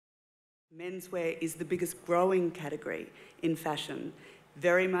Menswear is the biggest growing category in fashion,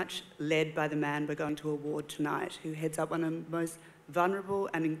 very much led by the man we're going to award tonight, who heads up one of the most venerable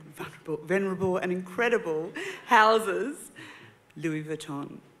and incredible houses, Louis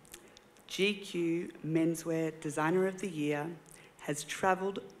Vuitton. GQ Menswear Designer of the Year has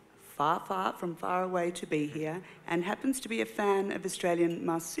travelled far from far away to be here and happens to be a fan of Australian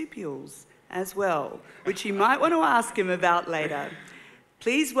marsupials as well, which you might want to ask him about later.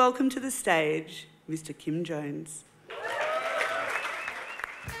 Please welcome to the stage, Mr. Kim Jones.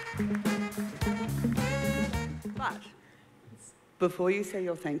 But before you say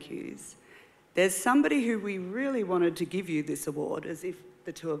your thank yous, there's somebody who we really wanted to give you this award, as if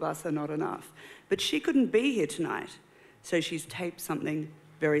the two of us are not enough. But she couldn't be here tonight, so she's taped something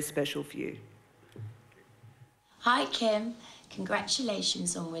very special for you. Hi, Kim.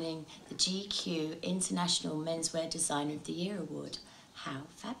 Congratulations on winning the GQ International Menswear Designer of the Year Award. How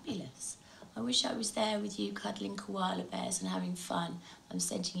fabulous. I wish I was there with you cuddling koala bears and having fun. I'm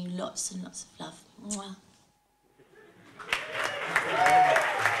sending you lots and lots of love. Mwah.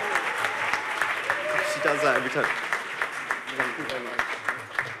 She does that every time. Thank you very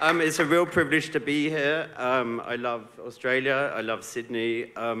much. It's a real privilege to be here. I love Australia. I love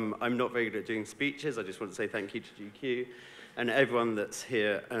Sydney. I'm not very good at doing speeches. I just want to say thank you to GQ and everyone that's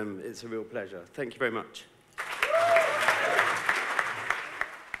here. It's a real pleasure. Thank you very much.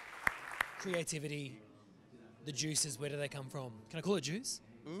 Creativity, the juices, where do they come from? Can I call it juice?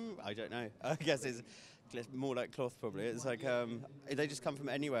 I don't know. I guess it's more like cloth probably. It's like, they just come from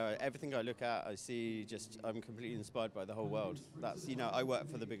anywhere. Everything I look at, I see I'm completely inspired by the whole world. That's, you know, I work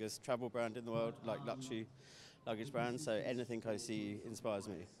for the biggest travel brand in the world, like luxury luggage brand, so anything I see inspires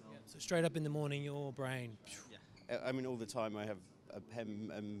me. Yeah. So straight up in the morning, your brain. Yeah. I mean, all the time I have a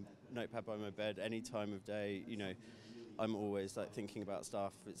pen and notepad by my bed, any time of day, you know. I'm always like thinking about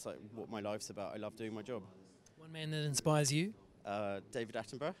stuff. It's like what my life's about. I love doing my job. One man that inspires you? David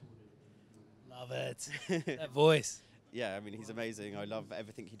Attenborough. Love it. That voice. Yeah, I mean, he's amazing. I love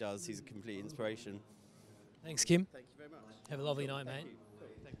everything he does. He's a complete inspiration. Thanks, Kim. Thank you very much. Have a lovely night, mate. You.